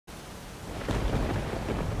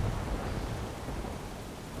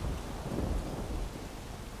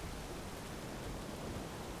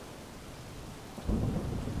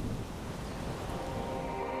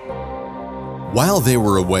While they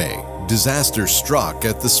were away, disaster struck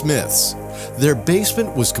at the Smiths. Their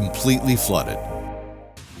basement was completely flooded.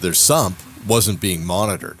 Their sump wasn't being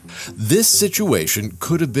monitored. This situation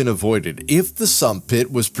could have been avoided if the sump pit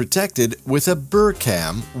was protected with a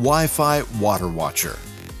BurCam Wi-Fi water watcher.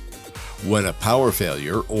 When a power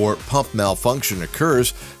failure or pump malfunction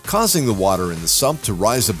occurs, causing the water in the sump to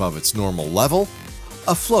rise above its normal level,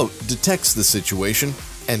 a float detects the situation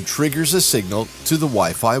and triggers a signal to the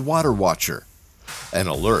Wi-Fi water watcher. An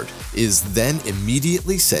alert is then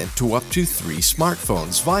immediately sent to up to 3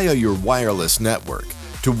 smartphones via your wireless network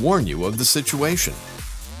to warn you of the situation.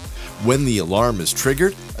 When the alarm is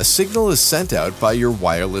triggered, a signal is sent out by your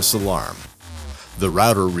wireless alarm. The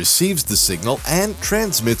router receives the signal and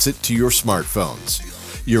transmits it to your smartphones.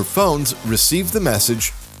 Your phones receive the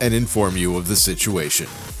message and inform you of the situation.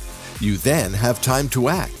 You then have time to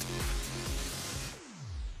act.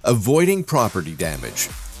 Avoiding property damage,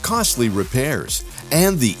 costly repairs,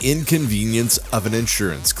 and the inconvenience of an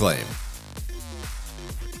insurance claim.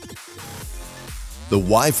 The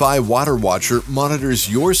Wi-Fi Water Watcher monitors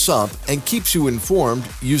your sump and keeps you informed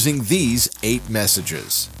using these 8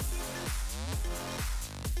 messages.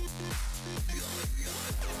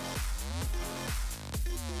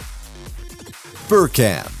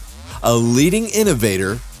 BurCam, a leading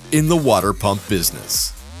innovator in the water pump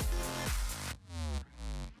business.